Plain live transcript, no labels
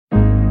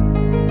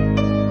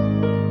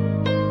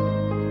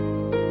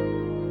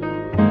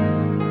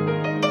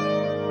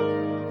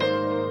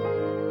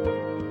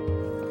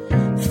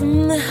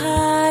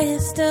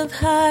with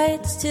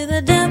heights to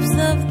the depths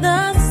of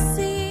the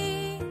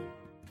sea.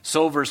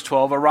 So verse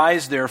 12,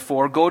 arise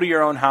therefore, go to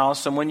your own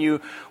house, and when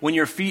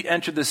your feet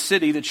enter the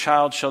city, the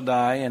child shall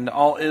die, and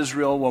all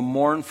Israel will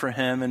mourn for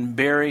him and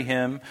bury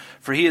him.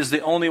 For he is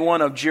the only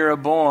one of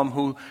Jeroboam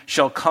who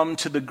shall come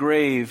to the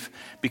grave,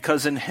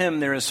 because in him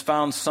there is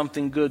found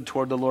something good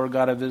toward the Lord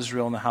God of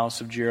Israel in the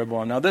house of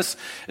Jeroboam. Now this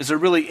is a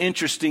really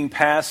interesting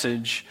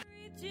passage.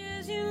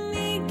 Creatures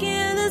unique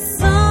in a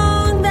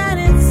song that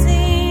it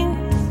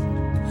sings,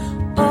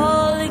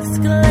 all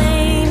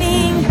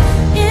exclaiming,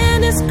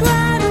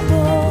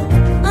 indescribable,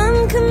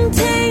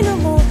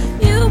 uncontainable.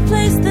 You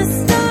place the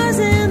stars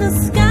in the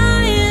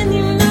sky and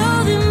you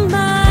know them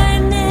by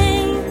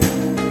name.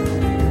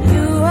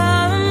 You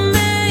are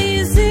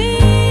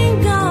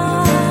amazing,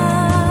 God.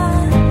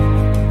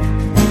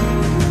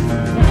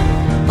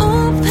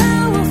 All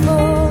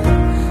powerful,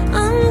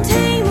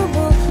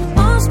 untamable,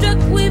 awestruck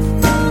we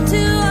fall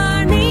to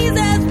our knees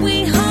as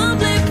we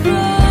humbly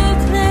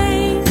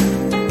proclaim.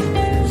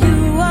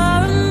 You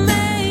are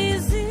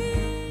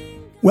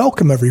amazing.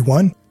 Welcome,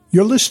 everyone.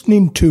 You're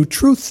listening to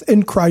Truth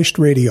in Christ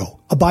Radio,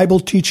 a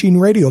Bible teaching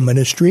radio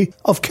ministry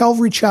of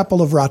Calvary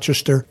Chapel of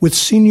Rochester with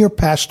senior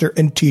pastor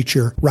and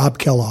teacher Rob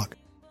Kellogg.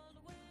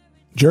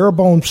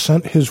 Jeroboam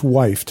sent his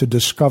wife to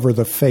discover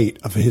the fate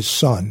of his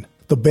son.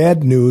 The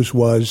bad news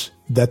was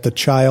that the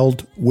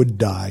child would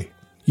die.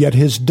 Yet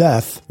his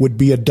death would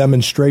be a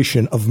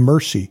demonstration of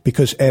mercy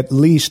because at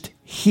least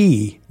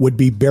he would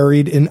be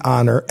buried in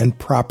honor and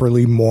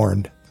properly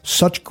mourned.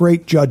 Such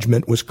great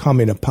judgment was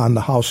coming upon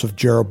the house of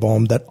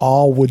Jeroboam that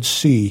all would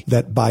see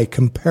that by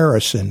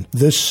comparison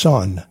this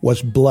son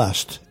was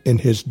blessed in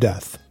his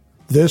death.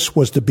 This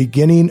was the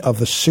beginning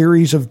of a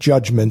series of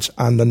judgments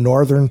on the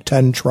northern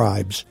 10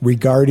 tribes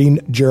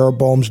regarding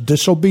Jeroboam's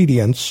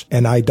disobedience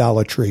and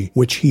idolatry,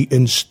 which he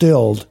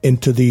instilled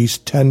into these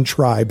 10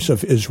 tribes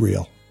of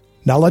Israel.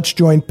 Now let's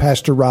join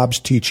Pastor Rob's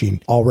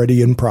teaching,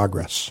 already in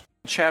progress.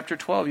 Chapter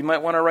 12, you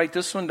might want to write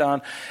this one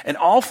down. And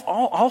all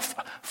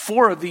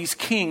four of these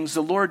kings,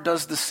 the Lord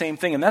does the same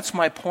thing. And that's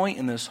my point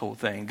in this whole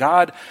thing.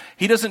 God,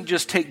 He doesn't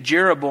just take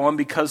Jeroboam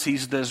because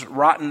he's this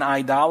rotten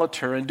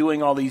idolater and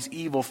doing all these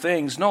evil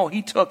things. No,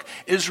 He took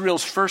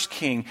Israel's first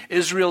king,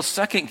 Israel's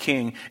second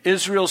king,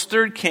 Israel's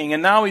third king,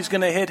 and now He's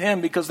going to hit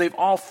him because they've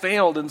all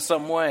failed in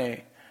some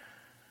way.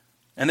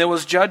 And there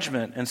was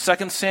judgment. In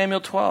 2 Samuel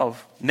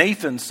 12,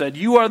 Nathan said,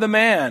 "You are the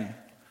man.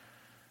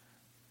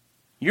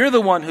 You're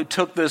the one who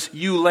took this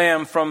ewe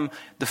lamb from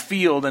the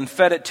field and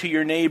fed it to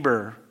your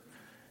neighbor.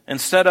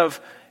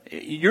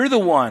 You're the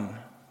one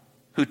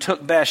who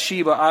took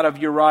Bathsheba out of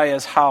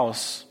Uriah's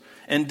house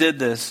and did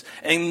this."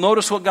 And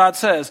notice what God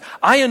says.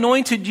 "I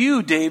anointed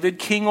you, David,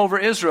 king over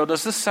Israel."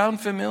 Does this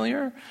sound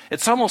familiar?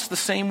 It's almost the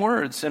same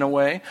words in a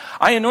way.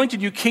 "I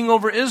anointed you king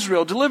over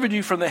Israel, delivered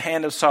you from the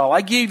hand of Saul.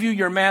 I gave you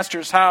your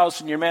master's house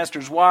and your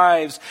master's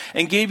wives,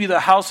 and gave you the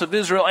house of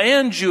Israel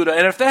and Judah.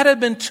 And if that had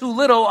been too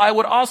little, I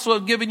would also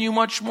have given you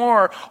much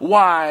more.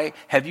 Why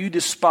have you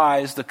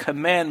despised the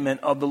commandment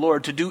of the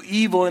Lord to do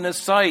evil in His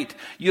sight?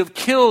 You have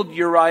killed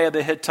Uriah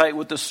the Hittite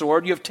with the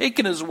sword. You have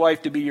taken his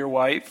wife to be your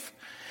wife.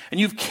 And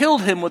you've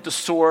killed him with the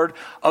sword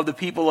of the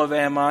people of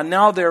Ammon.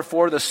 Now,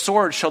 therefore, the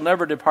sword shall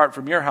never depart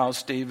from your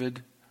house,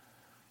 David,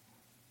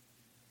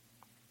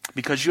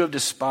 because you have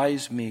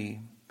despised me,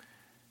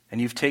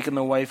 and you've taken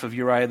the wife of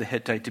Uriah the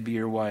Hittite to be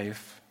your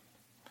wife."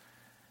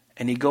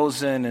 And he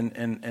goes in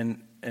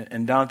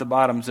and down at the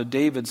bottom, so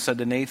David said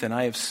to Nathan,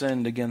 "I have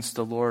sinned against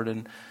the Lord."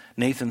 And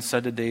Nathan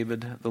said to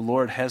David, "The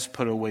Lord has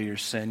put away your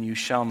sin. You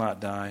shall not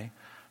die.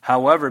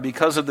 However,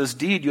 because of this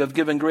deed, you have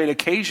given great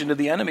occasion to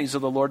the enemies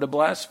of the Lord to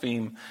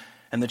blaspheme.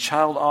 And the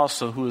child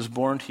also who is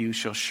born to you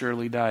shall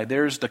surely die."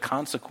 There's the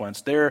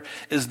consequence. There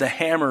is the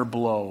hammer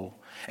blow.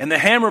 And the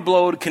hammer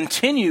blow would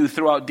continue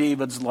throughout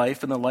David's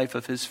life and the life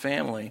of his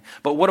family.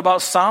 But what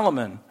about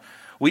Solomon?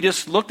 We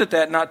just looked at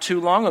that not too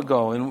long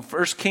ago in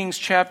 1 Kings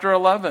chapter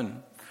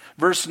 11.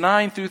 Verse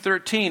 9 through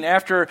 13,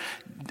 after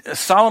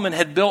Solomon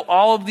had built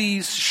all of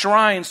these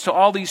shrines to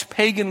all these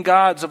pagan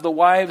gods of the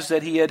wives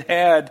that he had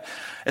had,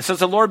 it says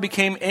the Lord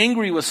became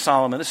angry with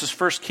Solomon. This is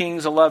 1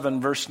 Kings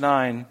 11, verse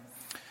 9.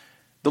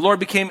 The Lord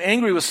became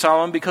angry with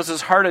Solomon because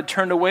his heart had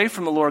turned away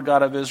from the Lord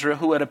God of Israel,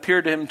 who had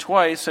appeared to him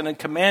twice and had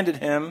commanded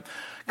him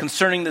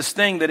concerning this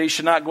thing, that he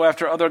should not go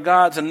after other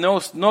gods. And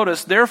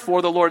notice,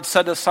 therefore the Lord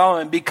said to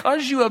Solomon,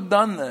 "Because you have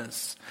done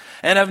this,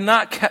 and have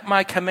not kept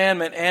my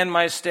commandment and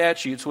my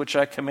statutes which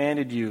I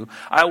commanded you,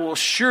 I will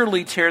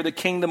surely tear the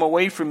kingdom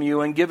away from you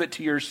and give it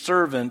to your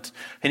servant."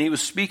 And he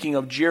was speaking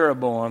of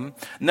Jeroboam.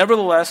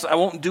 "Nevertheless, I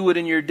won't do it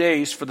in your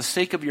days. For the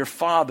sake of your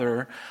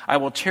father, I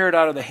will tear it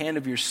out of the hand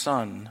of your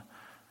son.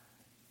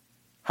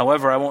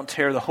 However, I won't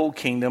tear the whole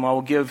kingdom. I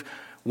will give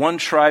one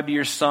tribe to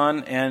your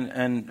son,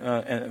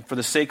 and for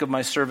the sake of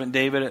my servant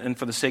David, and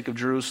for the sake of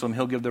Jerusalem,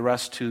 he'll give the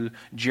rest to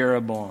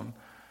Jeroboam."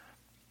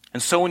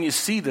 And so when you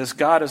see this,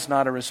 God is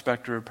not a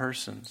respecter of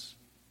persons.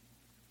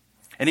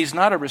 And He's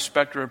not a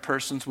respecter of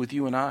persons with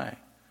you and I.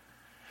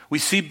 We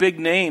see big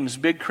names,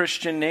 big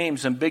Christian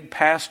names, and big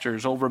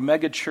pastors over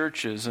mega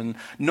churches, and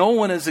no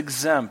one is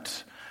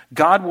exempt.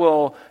 God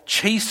will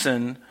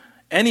chasten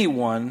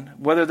anyone,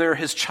 whether they're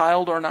his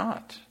child or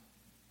not.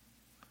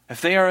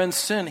 If they are in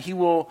sin, he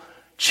will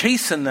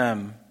chasten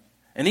them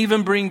and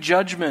even bring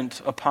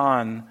judgment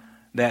upon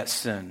that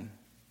sin.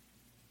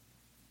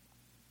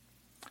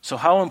 So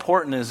how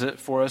important is it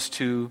for us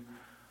to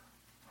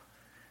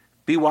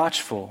be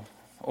watchful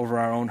over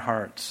our own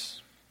hearts?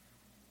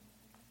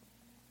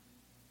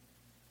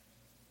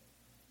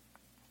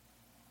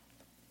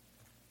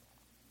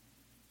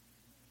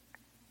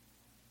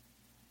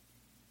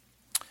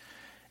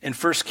 In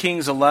 1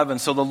 Kings 11,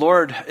 so the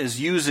Lord is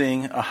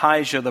using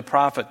Ahijah the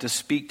prophet to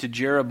speak to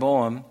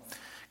Jeroboam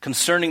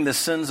concerning the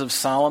sins of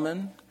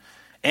Solomon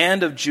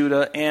and of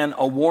Judah, and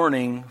a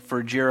warning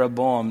for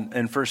Jeroboam.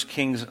 In 1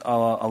 Kings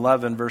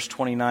 11, verse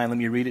 29, let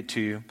me read it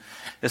to you.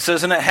 It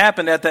says, "And it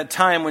happened at that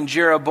time when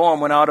Jeroboam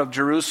went out of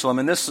Jerusalem,"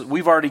 and this,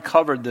 we've already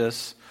covered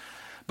this,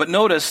 but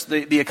notice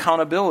the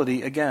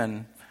accountability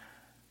again,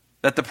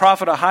 that the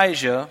prophet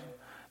Ahijah,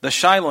 the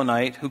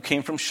Shilonite, who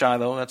came from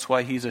Shiloh, that's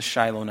why he's a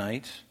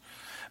Shilonite,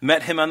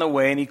 met him on the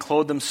way, and he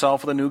clothed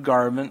himself with a new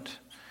garment.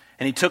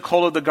 And he took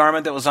hold of the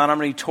garment that was on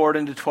him, and he tore it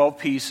into 12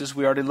 pieces.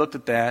 We already looked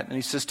at that. And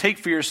he says, "Take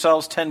for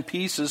yourselves 10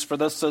 pieces, for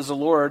thus says the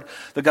Lord,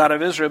 the God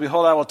of Israel,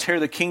 behold, I will tear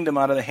the kingdom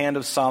out of the hand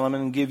of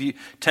Solomon and give you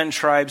 10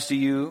 tribes to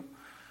you."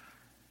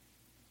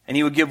 And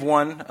he would give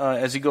one,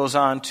 as he goes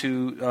on,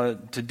 to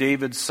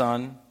David's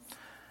son.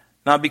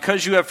 "Now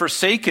because you have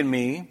forsaken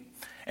me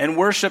and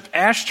worshipped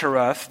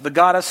Ashtoreth, the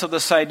goddess of the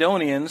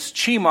Sidonians,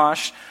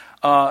 Chemosh,"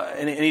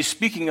 and he's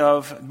speaking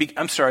of,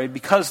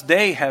 because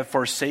they have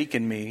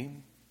forsaken me.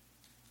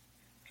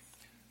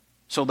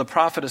 So the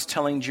prophet is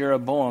telling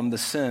Jeroboam the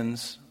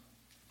sins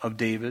of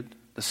David,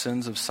 the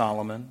sins of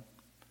Solomon.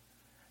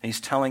 And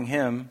he's telling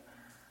him,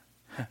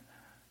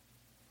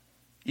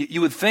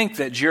 you would think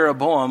that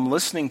Jeroboam,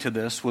 listening to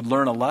this, would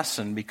learn a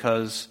lesson,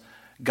 because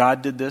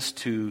God did this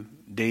to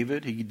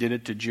David, he did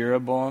it to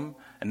Jeroboam,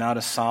 and now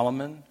to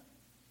Solomon.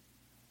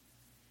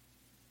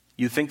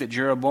 You'd think that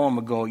Jeroboam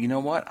would go, you know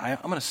what, I'm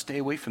going to stay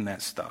away from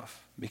that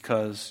stuff,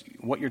 because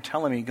what you're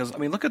telling me, because,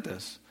 look at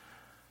this.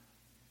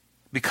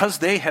 Because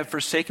they have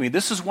forsaken me.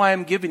 This is why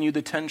I'm giving you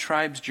the 10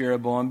 tribes,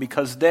 Jeroboam,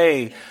 because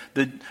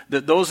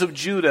those of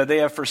Judah, they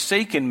have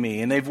forsaken me,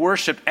 and they've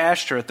worshipped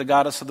Ashtoreth, the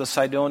goddess of the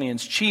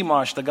Sidonians,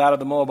 Chemosh, the god of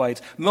the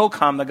Moabites,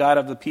 Milcom, the god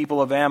of the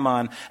people of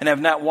Ammon, and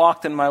have not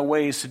walked in my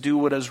ways to do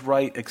what is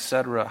right,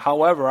 etc.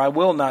 However, I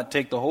will not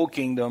take the whole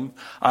kingdom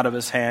out of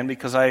his hand,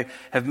 because I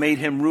have made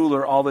him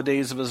ruler all the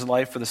days of his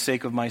life for the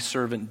sake of my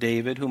servant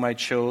David, whom I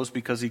chose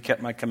because he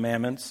kept my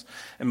commandments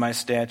and my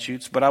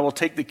statutes. But I will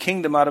take the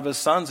kingdom out of his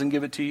sons and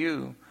give it to you.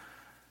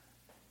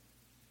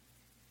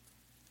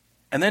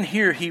 And then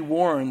here he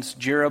warns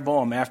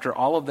Jeroboam, after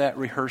all of that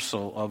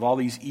rehearsal of all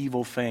these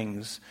evil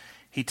things,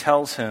 he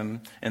tells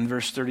him in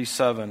verse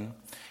 37,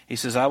 he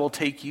says, "I will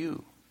take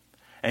you,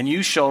 and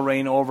you shall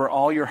reign over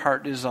all your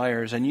heart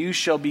desires, and you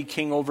shall be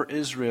king over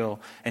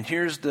Israel." And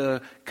here's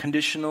the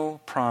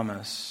conditional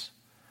promise.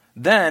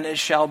 "Then it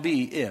shall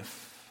be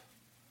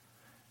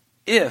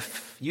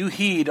if you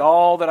heed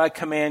all that I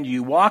command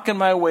you, walk in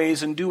my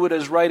ways and do what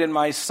is right in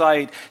my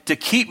sight, to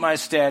keep my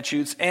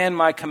statutes and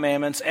my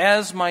commandments,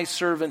 as my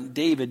servant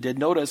David did."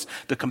 Notice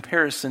the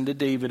comparison to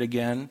David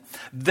again.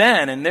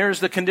 "Then," and there's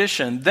the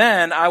condition,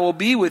 "then I will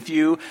be with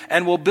you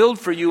and will build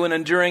for you an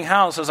enduring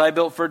house as I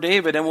built for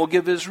David, and will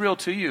give Israel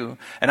to you.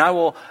 And I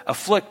will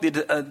afflict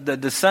the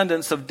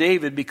descendants of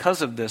David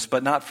because of this,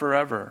 but not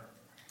forever."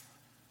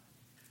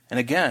 And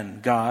again,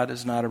 God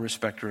is not a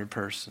respecter of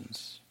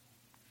persons.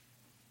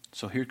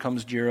 So here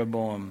comes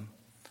Jeroboam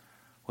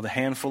with a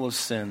handful of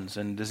sins.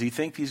 And does he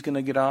think he's going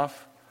to get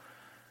off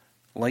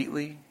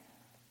lightly?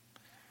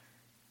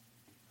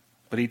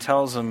 But he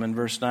tells them in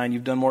verse 9,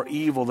 "You've done more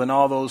evil than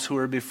all those who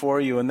are before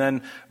you." And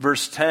then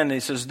verse 10, he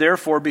says,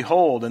 "Therefore,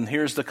 behold," and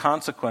here's the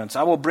consequence.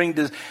 "I will bring,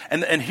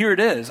 and here it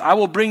is, I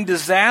will bring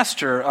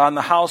disaster on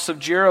the house of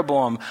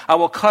Jeroboam. I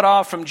will cut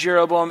off from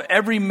Jeroboam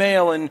every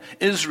male in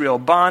Israel,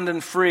 bond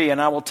and free,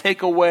 and I will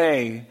take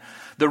away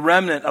the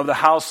remnant of the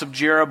house of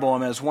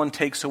Jeroboam as one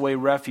takes away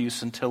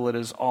refuse until it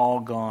is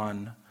all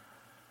gone."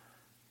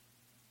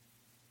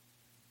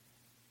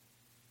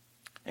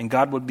 And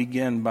God would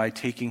begin by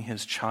taking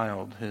his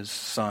child, his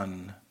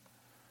son,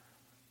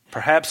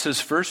 perhaps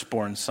his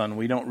firstborn son,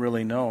 we don't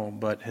really know,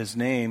 but his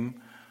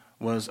name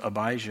was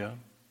Abijah.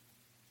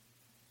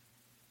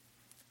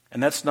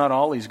 And that's not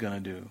all he's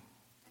going to do.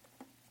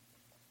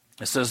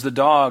 It says, "The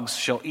dogs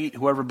shall eat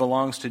whoever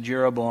belongs to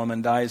Jeroboam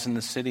and dies in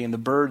the city, and the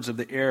birds of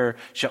the air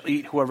shall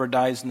eat whoever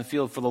dies in the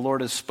field, for the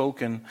Lord has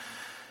spoken."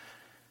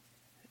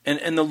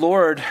 And the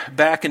Lord,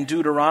 back in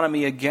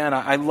Deuteronomy again,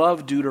 I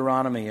love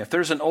Deuteronomy. If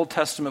there's an Old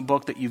Testament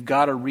book that you've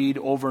got to read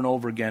over and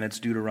over again, it's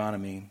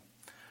Deuteronomy.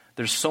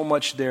 There's so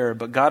much there.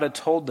 But God had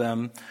told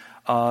them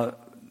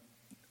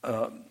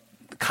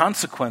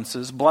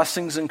consequences,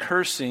 blessings and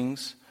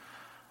cursings,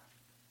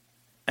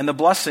 and the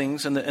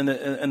blessings and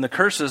the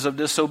curses of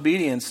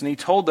disobedience. And he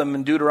told them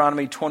in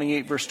Deuteronomy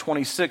 28, verse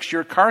 26,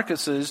 your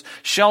carcasses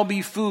shall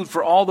be food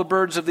for all the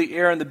birds of the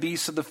air and the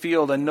beasts of the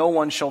field, and no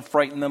one shall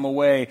frighten them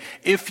away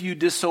if you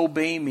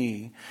disobey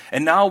me.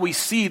 And now we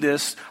see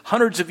this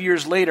hundreds of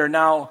years later,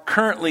 now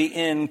currently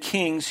in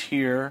Kings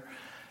here,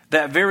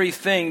 that very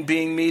thing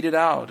being meted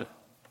out.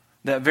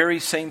 That very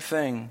same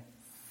thing.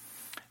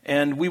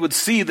 And we would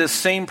see this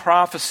same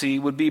prophecy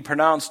would be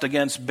pronounced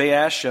against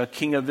Baasha,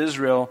 king of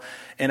Israel.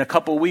 In a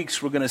couple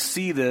weeks, we're going to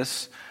see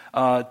this.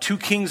 2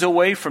 kings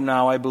away from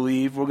now, I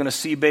believe, we're going to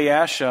see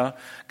Baasha.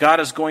 God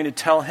is going to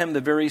tell him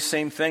the very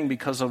same thing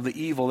because of the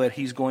evil that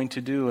he's going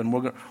to do.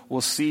 And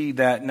we'll see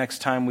that next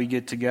time we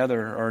get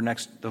together, or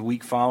the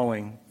week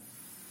following.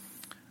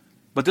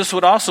 But this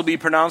would also be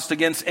pronounced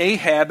against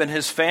Ahab and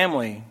his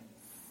family.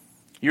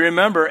 You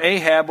remember,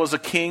 Ahab was a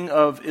king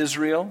of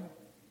Israel.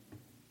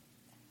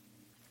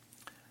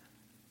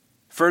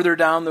 Further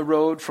down the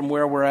road from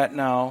where we're at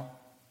now.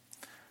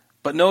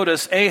 But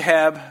notice,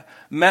 Ahab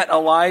met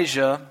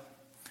Elijah,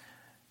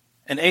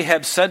 and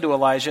Ahab said to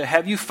Elijah,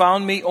 have you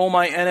found me, O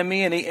my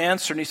enemy? And he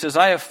answered, and he says,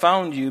 I have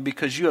found you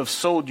because you have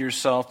sold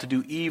yourself to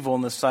do evil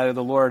in the sight of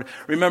the Lord.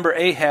 Remember,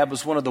 Ahab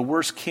was one of the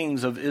worst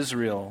kings of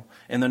Israel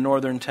in the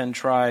northern 10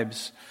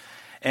 tribes.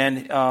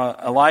 And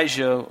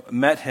Elijah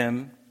met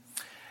him.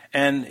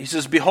 And he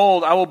says,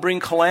 behold, I will bring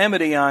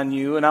calamity on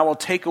you, and I will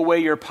take away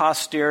your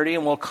posterity,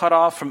 and will cut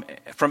off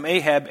from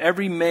Ahab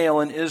every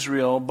male in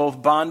Israel,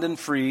 both bond and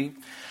free.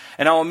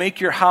 And I will make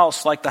your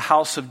house like the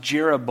house of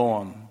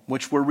Jeroboam,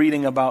 which we're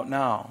reading about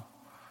now.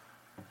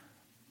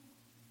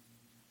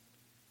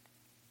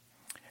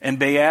 And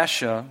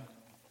Baasha,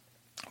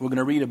 we're going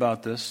to read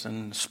about this,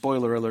 and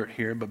spoiler alert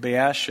here, but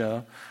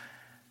Baasha,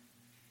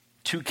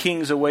 2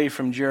 kings away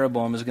from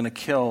Jeroboam, is going to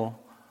kill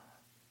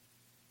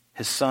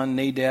his son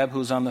Nadab,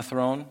 who's on the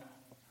throne,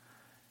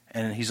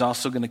 and he's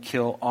also going to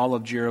kill all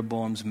of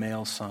Jeroboam's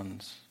male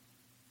sons.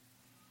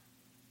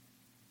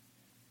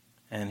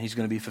 And he's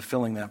going to be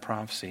fulfilling that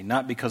prophecy,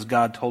 not because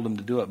God told him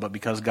to do it, but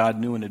because God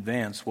knew in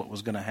advance what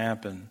was going to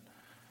happen.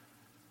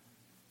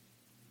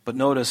 But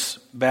notice,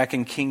 back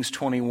in Kings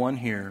 21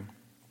 here,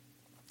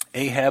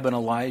 Ahab and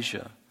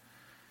Elijah.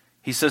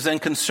 He says,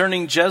 and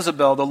concerning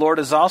Jezebel, the Lord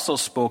has also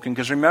spoken,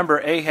 because remember,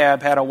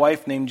 Ahab had a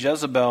wife named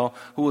Jezebel,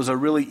 who was a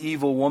really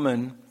evil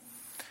woman.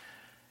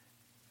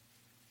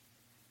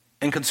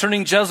 And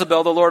concerning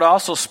Jezebel, the Lord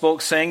also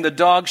spoke, saying, the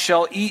dog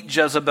shall eat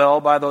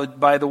Jezebel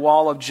by the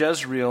wall of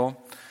Jezreel,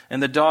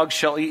 and the dog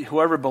shall eat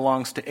whoever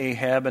belongs to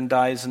Ahab and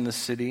dies in the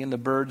city, and the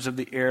birds of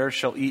the air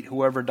shall eat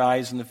whoever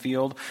dies in the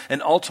field.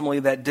 And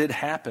ultimately that did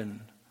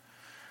happen.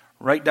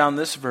 Write down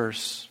this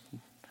verse,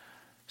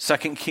 2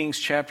 Kings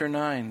chapter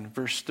 9,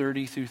 verse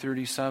 30 through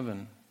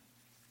 37.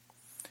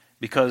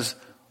 Because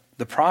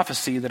the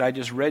prophecy that I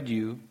just read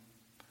you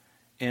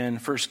in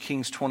 1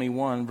 Kings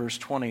 21, verse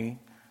 20,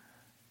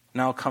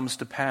 now comes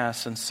to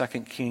pass in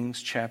 2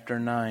 Kings chapter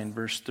 9,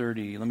 verse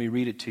 30. Let me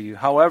read it to you.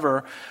 However,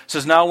 it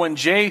says, now when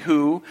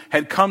Jehu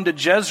had come to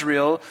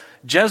Jezreel,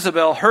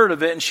 Jezebel heard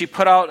of it, and she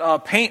put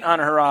out paint on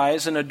her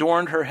eyes and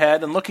adorned her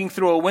head, and looking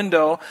through a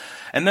window.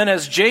 And then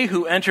as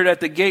Jehu entered at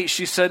the gate,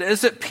 she said,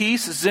 is it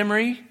peace,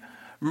 Zimri,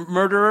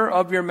 murderer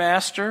of your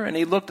master? And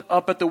he looked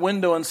up at the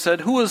window and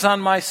said, who is on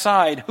my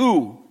side?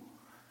 Who?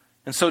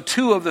 And so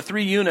 2 of the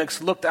 3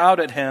 eunuchs looked out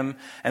at him,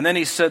 and then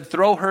he said,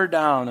 throw her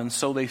down. And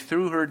so they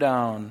threw her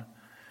down,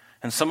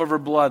 and some of her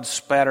blood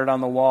spattered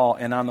on the wall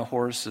and on the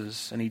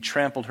horses, and he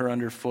trampled her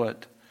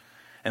underfoot.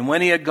 And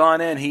when he had gone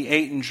in, he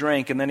ate and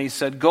drank, and then he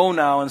said, go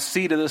now and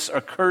see to this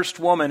accursed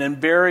woman and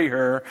bury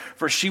her,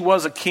 for she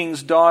was a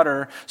king's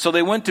daughter. So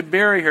they went to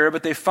bury her,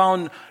 but they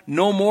found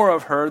no more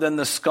of her than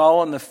the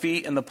skull and the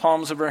feet and the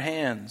palms of her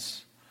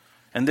hands.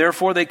 And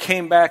therefore they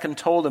came back and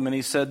told him, and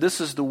he said,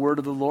 this is the word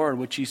of the Lord,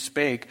 which he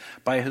spake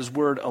by his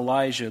word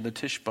Elijah the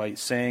Tishbite,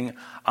 saying,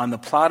 on the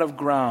plot of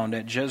ground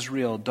at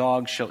Jezreel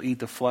dogs shall eat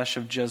the flesh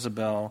of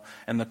Jezebel,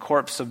 and the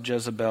corpse of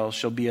Jezebel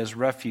shall be as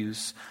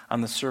refuse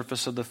on the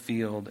surface of the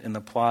field in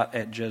the plot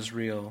at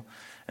Jezreel,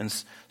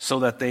 and so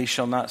that they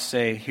shall not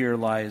say, here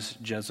lies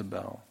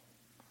Jezebel.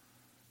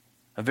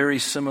 A very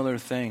similar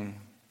thing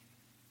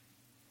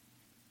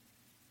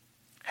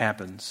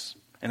happens.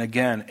 And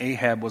again,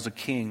 Ahab was a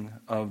king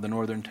of the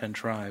northern 10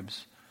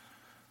 tribes,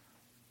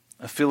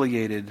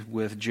 affiliated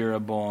with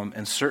Jeroboam,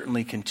 and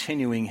certainly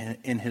continuing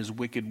in his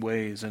wicked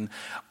ways. And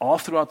all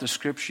throughout the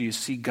scripture, you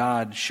see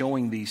God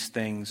showing these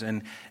things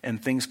and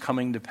things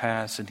coming to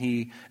pass, and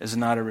he is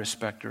not a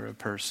respecter of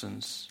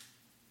persons.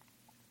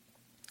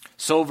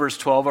 So verse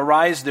 12,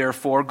 arise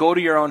therefore, go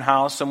to your own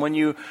house, and when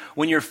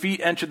your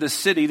feet enter the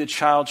city, the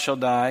child shall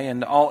die,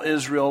 and all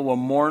Israel will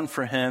mourn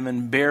for him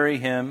and bury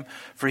him,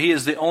 for he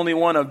is the only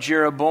one of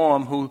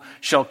Jeroboam who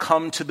shall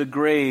come to the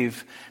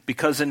grave,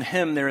 because in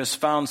him there is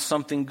found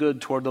something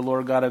good toward the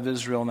Lord God of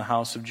Israel in the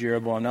house of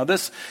Jeroboam. Now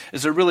this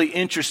is a really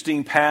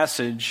interesting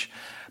passage,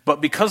 But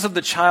because of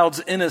the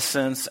child's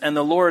innocence and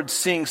the Lord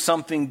seeing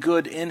something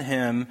good in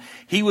him,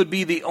 he would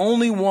be the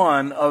only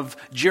one of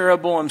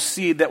Jeroboam's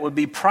seed that would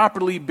be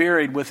properly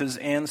buried with his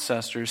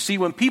ancestors. See,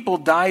 when people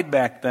died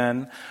back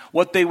then,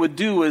 what they would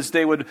do is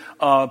they would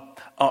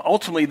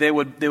ultimately they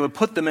would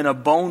put them in a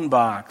bone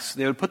box.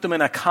 They would put them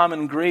in a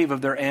common grave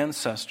of their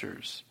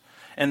ancestors,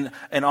 and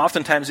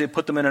oftentimes they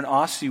put them in an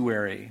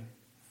ossuary,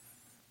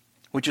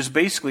 which is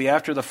basically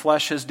after the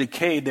flesh has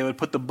decayed, they would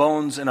put the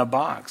bones in a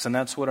box, and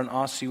that's what an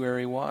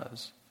ossuary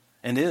was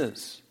and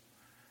is.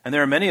 And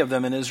there are many of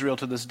them in Israel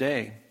to this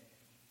day.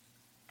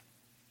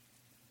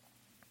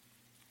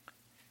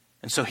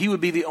 And so he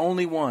would be the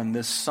only one,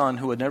 this son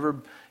who would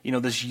never,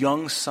 this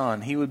young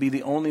son, he would be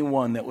the only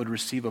one that would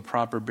receive a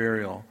proper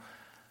burial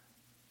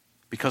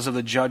because of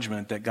the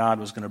judgment that God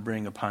was going to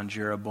bring upon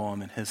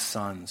Jeroboam and his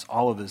sons,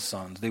 all of his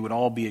sons. They would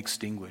all be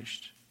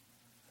extinguished.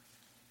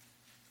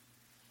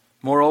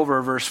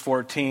 Moreover, verse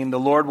 14, the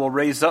Lord will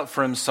raise up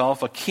for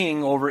himself a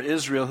king over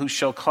Israel who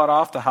shall cut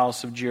off the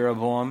house of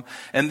Jeroboam.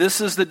 And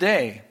this is the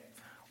day.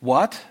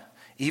 What?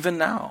 Even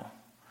now.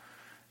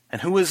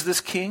 And who is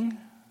this king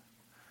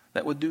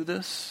that would do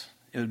this?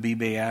 It would be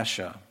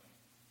Baasha.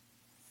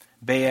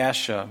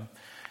 Baasha.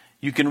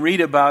 You can read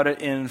about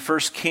it in 1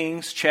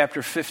 Kings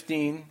chapter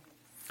 15,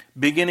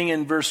 beginning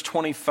in verse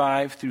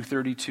 25 through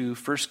 32.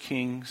 1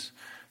 Kings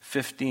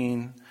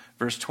 15,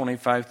 verse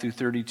 25 through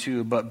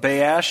 32. But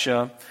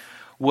Baasha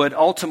would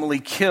ultimately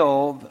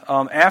kill,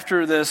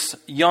 after this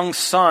young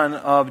son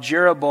of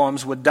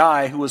Jeroboam's would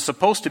die, who was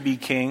supposed to be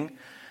king.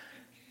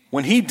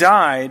 When he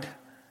died,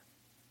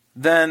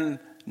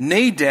 then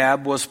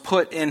Nadab was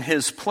put in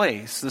his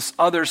place, this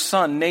other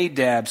son,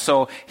 Nadab.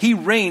 So he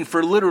reigned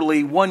for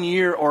literally 1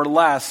 year or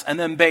less. And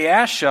then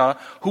Baasha,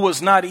 who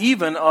was not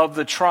even of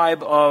the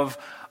tribe of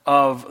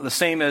the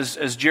same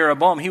as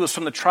Jeroboam, he was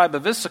from the tribe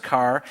of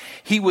Issachar,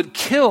 he would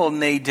kill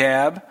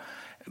Nadab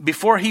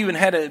before he even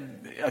had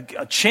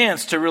a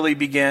chance to really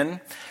begin,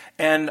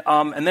 and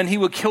then he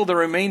would kill the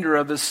remainder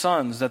of his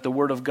sons, that the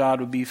word of God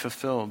would be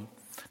fulfilled.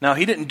 Now,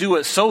 he didn't do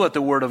it so that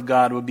the word of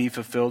God would be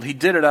fulfilled. He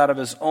did it out of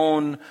his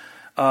own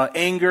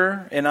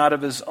anger and out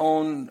of his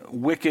own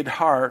wicked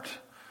heart.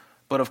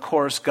 But of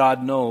course,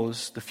 God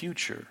knows the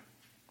future.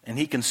 And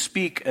he can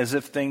speak as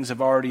if things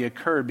have already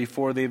occurred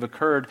before they've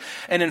occurred.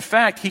 And in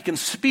fact, he can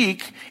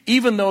speak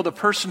even though the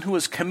person who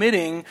is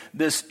committing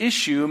this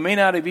issue may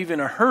not have even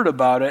heard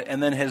about it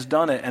and then has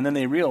done it. And then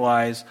they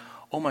realize,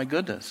 oh my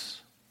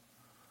goodness,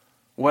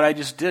 what I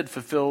just did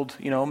fulfilled,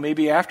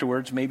 maybe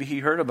afterwards, maybe he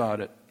heard about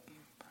it.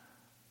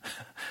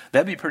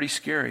 That'd be pretty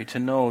scary to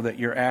know that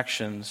your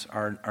actions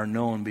are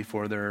known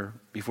before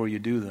you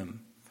do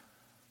them.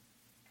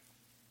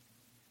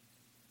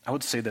 I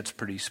would say that's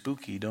pretty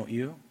spooky, don't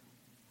you?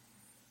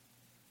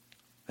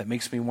 That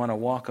makes me want to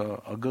walk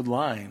a good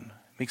line.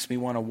 Makes me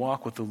want to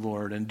walk with the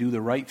Lord and do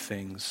the right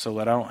things so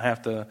that I don't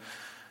have to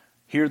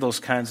hear those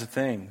kinds of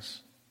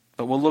things.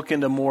 But we'll look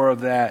into more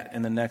of that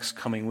in the next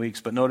coming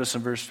weeks. But notice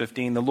in verse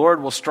 15, the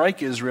Lord will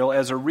strike Israel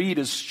as a reed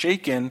is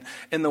shaken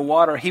in the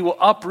water. He will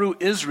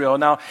uproot Israel.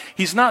 Now,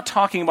 he's not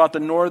talking about the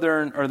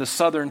northern or the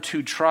southern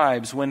two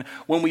tribes. When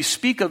we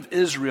speak of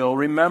Israel,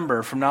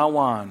 remember from now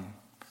on,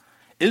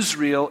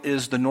 Israel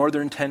is the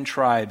northern 10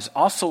 tribes,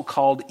 also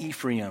called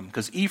Ephraim,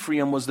 because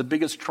Ephraim was the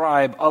biggest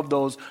tribe of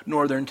those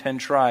northern 10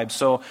 tribes.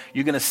 So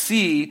you're going to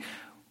see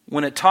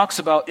when it talks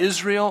about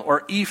Israel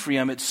or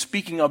Ephraim, it's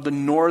speaking of the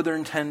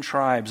northern 10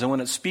 tribes. And when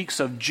it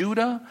speaks of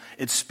Judah,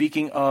 it's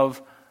speaking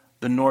of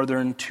the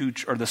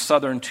the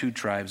southern 2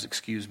 tribes,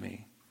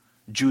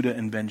 Judah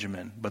and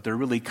Benjamin. But they're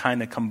really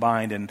kind of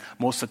combined, and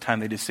most of the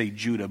time they just say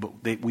Judah,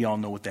 but we all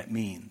know what that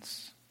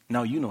means.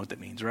 Now you know what that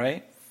means,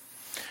 right?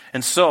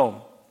 And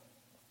so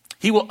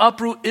he will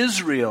uproot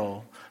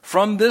Israel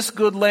from this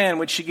good land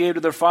which he gave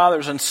to their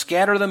fathers and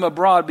scatter them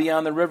abroad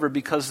beyond the river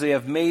because they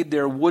have made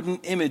their wooden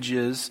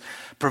images,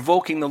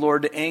 provoking the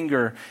Lord to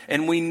anger.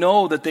 And we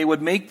know that they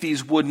would make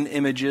these wooden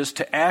images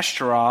to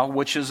Ashtoreth,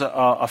 which is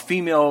a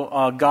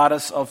female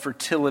goddess of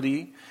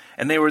fertility.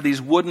 And they were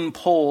these wooden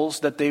poles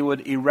that they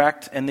would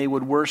erect and they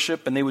would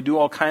worship, and they would do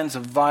all kinds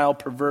of vile,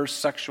 perverse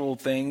sexual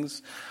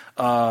things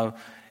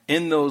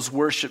in those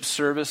worship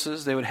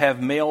services. They would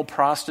have male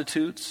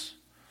prostitutes,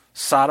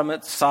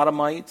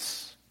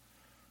 sodomites.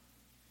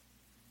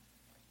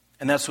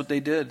 And that's what they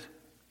did.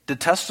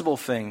 Detestable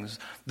things.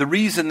 The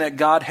reason that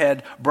God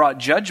had brought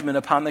judgment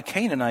upon the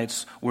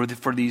Canaanites were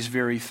for these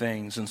very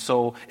things. And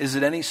so, is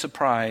it any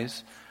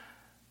surprise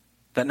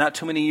that not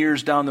too many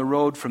years down the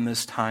road from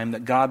this time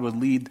that God would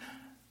lead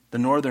the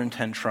northern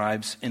 10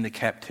 tribes into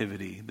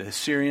captivity? The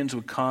Assyrians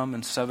would come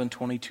in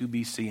 722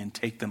 BC and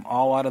take them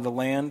all out of the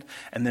land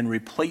and then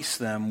replace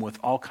them with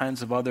all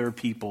kinds of other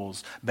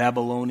peoples,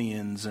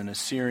 Babylonians and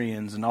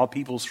Assyrians and all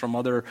peoples from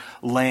other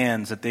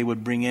lands that they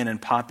would bring in and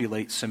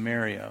populate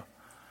Samaria.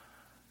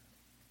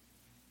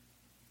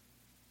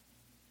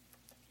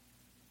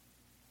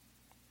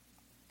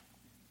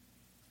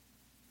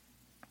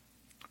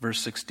 Verse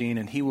 16,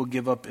 and he will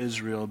give up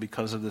Israel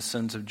because of the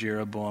sins of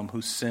Jeroboam,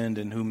 who sinned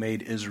and who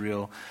made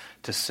Israel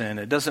to sin.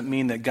 It doesn't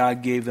mean that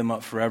God gave them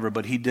up forever,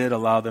 but he did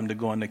allow them to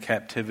go into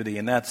captivity,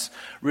 and that's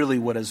really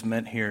what is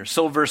meant here.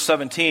 So verse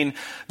 17,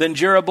 then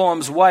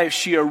Jeroboam's wife,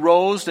 she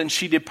arose and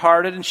she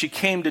departed, and she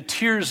came to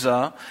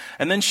Tirzah,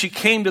 and then she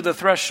came to the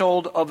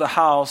threshold of the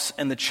house,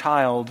 and the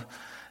child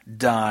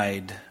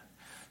died.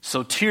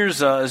 So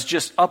Tirzah is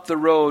just up the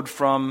road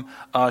from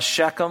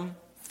Shechem,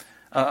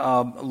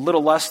 a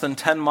little less than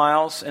 10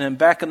 miles. And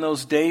back in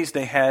those days,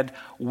 they had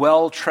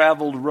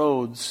well-traveled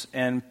roads.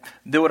 And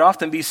there would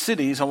often be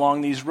cities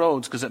along these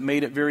roads because it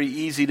made it very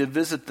easy to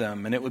visit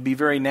them. And it would be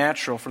very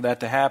natural for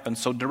that to happen.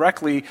 So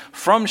directly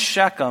from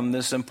Shechem,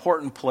 this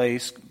important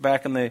place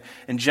back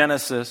in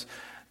Genesis,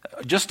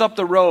 just up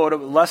the road,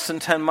 less than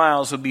 10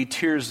 miles, would be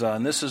Tirzah.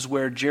 And this is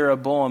where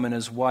Jeroboam and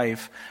his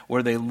wife,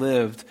 where they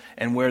lived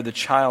and where the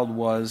child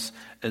was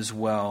as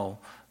well.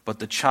 But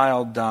the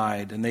child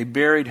died, and they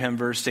buried him,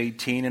 verse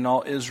 18, and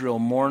all Israel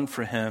mourned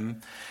for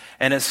him.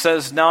 And it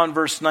says now in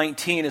verse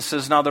 19, it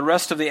says, now the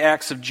rest of the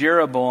acts of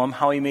Jeroboam,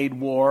 how he made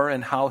war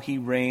and how he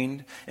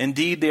reigned,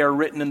 indeed they are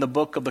written in the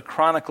book of the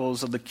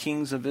Chronicles of the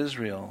Kings of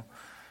Israel.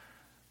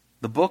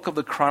 The book of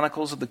the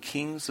Chronicles of the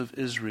Kings of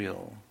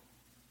Israel.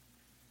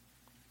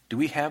 Do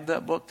we have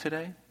that book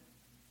today?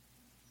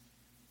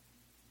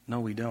 No,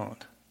 we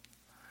don't.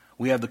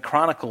 We have the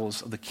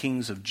Chronicles of the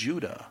Kings of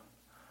Judah,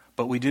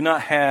 but we do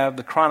not have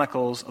the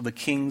Chronicles of the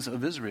Kings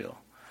of Israel.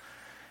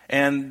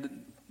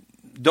 And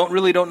don't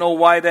know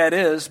why that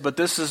is, but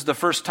this is the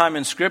first time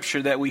in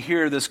Scripture that we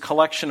hear this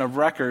collection of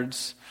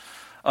records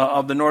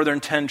of the northern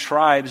 10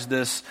 tribes,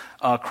 this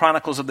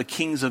Chronicles of the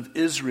Kings of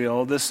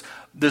Israel.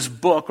 This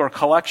book or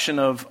collection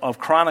of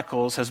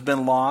chronicles has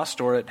been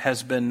lost, or it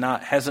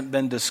hasn't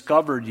been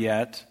discovered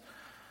yet.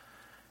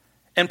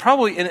 And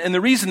probably, and the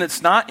reason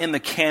it's not in the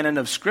canon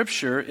of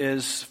Scripture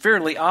is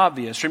fairly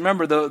obvious.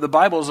 Remember, the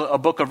Bible is a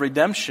book of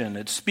redemption.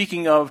 It's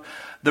speaking of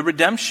the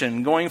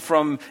redemption going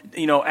from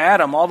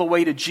Adam all the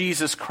way to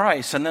Jesus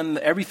Christ, and then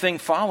everything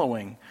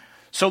following.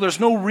 So there's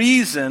no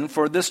reason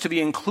for this to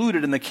be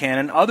included in the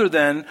canon other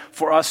than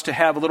for us to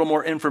have a little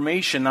more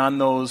information on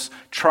those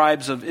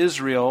tribes of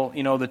Israel,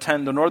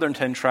 the northern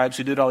 10 tribes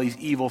who did all these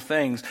evil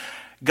things.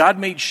 God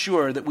made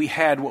sure that we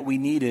had what we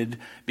needed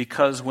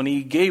because when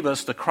he gave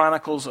us the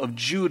Chronicles of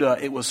Judah,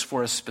 it was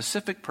for a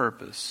specific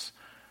purpose.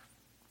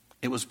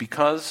 It was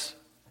because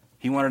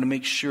he wanted to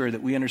make sure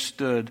that we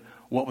understood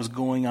what was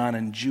going on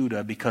in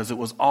Judah, because it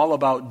was all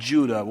about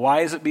Judah.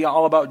 Why is it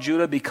all about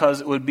Judah? Because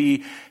it would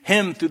be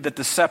him that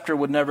the scepter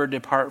would never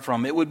depart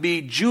from. It would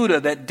be Judah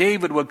that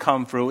David would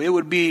come through. It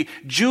would be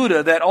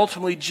Judah that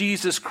ultimately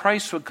Jesus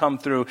Christ would come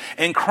through.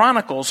 And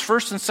Chronicles,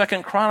 1st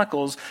and 2nd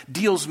Chronicles,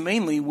 deals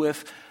mainly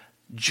with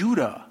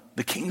Judah,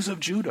 the kings of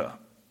Judah.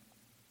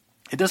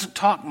 It doesn't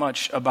talk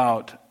much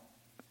about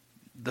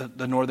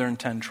the northern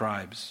 10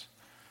 tribes.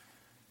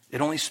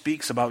 It only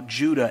speaks about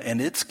Judah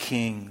and its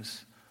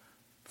kings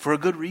for a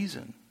good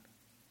reason,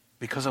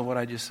 because of what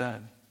I just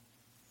said.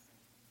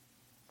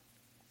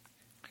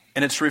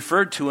 And it's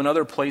referred to in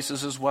other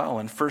places as well.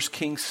 In 1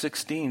 Kings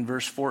 16,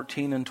 verse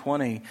 14 and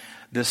 20,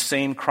 this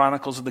same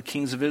Chronicles of the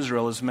Kings of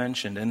Israel is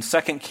mentioned. In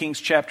 2 Kings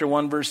chapter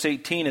 1, verse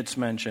 18, it's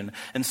mentioned.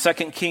 In 2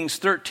 Kings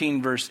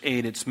 13, verse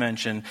 8, it's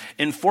mentioned.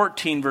 In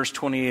 14, verse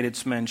 28,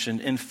 it's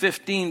mentioned. In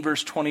 15,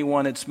 verse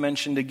 21, it's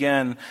mentioned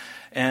again.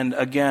 And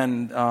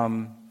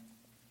again,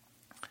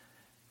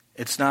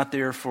 it's not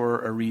there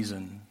for a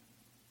reason.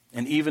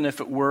 And even if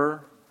it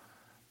were,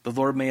 the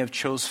Lord may have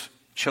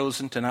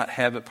chosen to not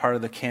have it part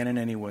of the canon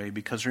anyway,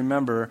 because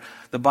remember,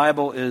 the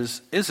Bible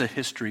is a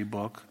history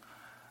book,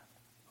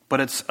 but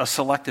it's a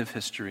selective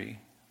history.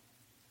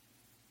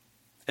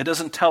 It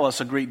doesn't tell us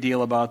a great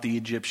deal about the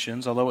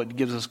Egyptians, although it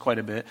gives us quite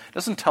a bit. It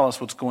doesn't tell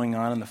us what's going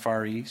on in the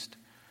Far East,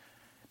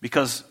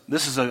 because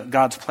this is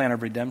God's plan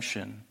of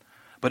redemption.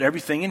 But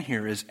everything in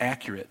here is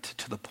accurate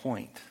to the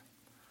point.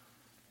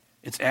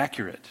 It's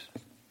accurate.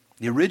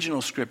 The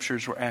original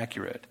scriptures were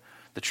accurate.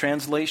 The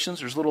translations,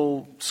 there's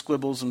little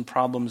squibbles and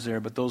problems there,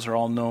 but those are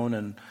all known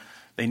and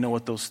they know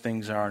what those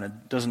things are, and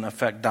it doesn't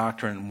affect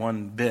doctrine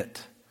one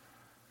bit.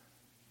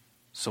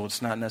 So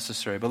it's not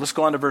necessary. But let's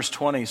go on to verse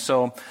 20.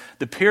 So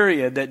the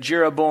period that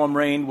Jeroboam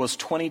reigned was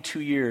 22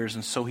 years,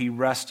 and so he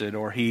rested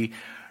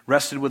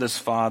with his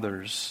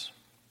fathers.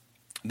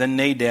 Then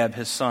Nadab,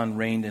 his son,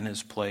 reigned in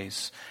his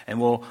place.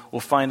 And we'll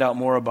find out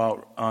more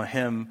about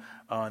him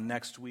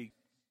next week.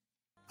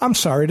 I'm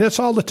sorry, that's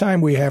all the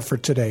time we have for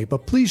today,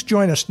 but please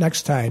join us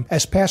next time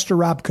as Pastor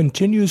Rob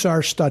continues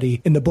our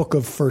study in the book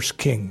of 1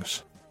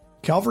 Kings.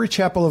 Calvary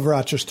Chapel of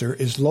Rochester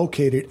is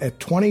located at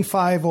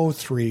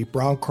 2503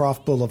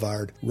 Browncroft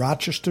Boulevard,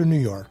 Rochester, New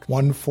York,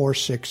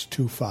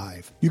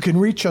 14625. You can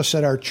reach us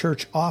at our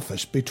church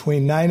office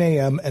between 9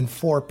 a.m. and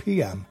 4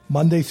 p.m.,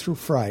 Monday through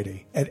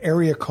Friday, at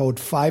area code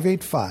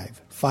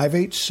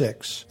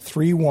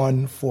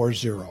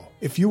 585-586-3140.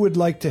 If you would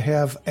like to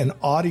have an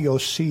audio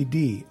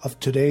CD of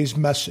today's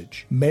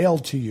message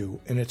mailed to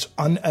you in its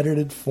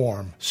unedited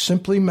form,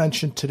 simply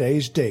mention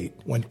today's date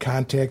when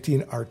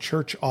contacting our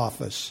church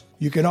office.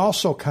 You can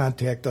also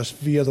contact us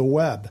via the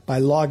web by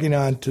logging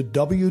on to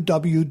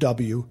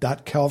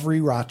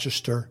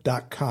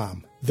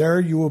www.calvaryrochester.com.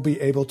 There you will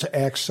be able to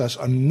access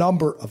a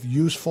number of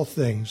useful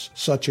things,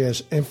 such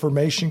as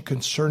information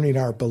concerning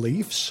our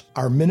beliefs,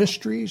 our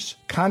ministries,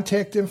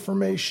 contact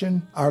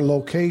information, our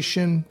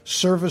location,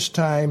 service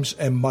times,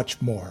 and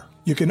much more.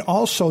 You can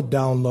also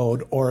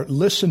download or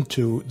listen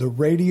to the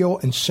radio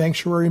and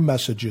sanctuary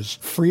messages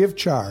free of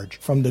charge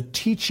from the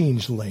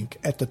teachings link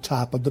at the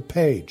top of the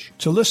page.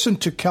 To listen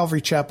to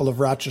Calvary Chapel of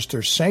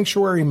Rochester's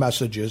sanctuary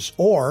messages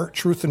or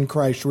Truth in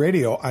Christ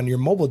Radio on your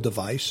mobile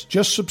device,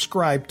 just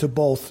subscribe to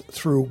both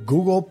through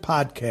Google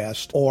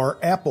Podcast or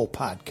Apple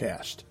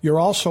Podcast. You're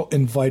also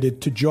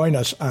invited to join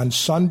us on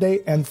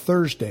Sunday and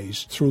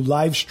Thursdays through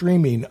live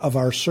streaming of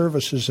our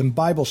services and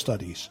Bible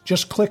studies.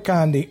 Just click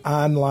on the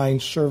online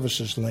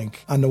services link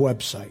on the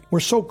website.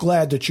 We're so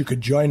glad that you could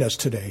join us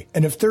today,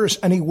 and if there is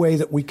any way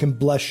that we can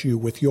bless you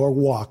with your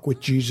walk with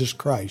Jesus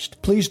Christ,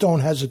 please don't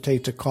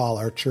hesitate to call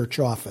our church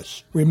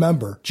office.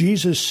 Remember,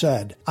 Jesus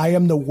said, "I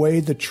am the way,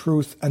 the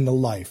truth, and the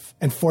life,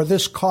 and for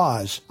this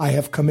cause I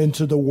have come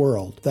into the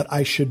world, that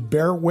I should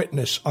bear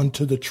witness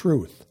unto the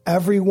truth.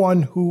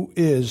 Everyone who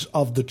is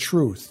of the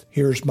truth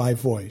hears my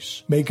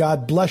voice." May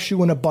God bless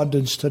you in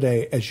abundance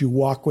today as you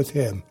walk with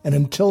Him. And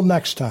until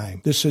next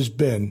time, this has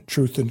been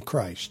Truth in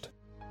Christ.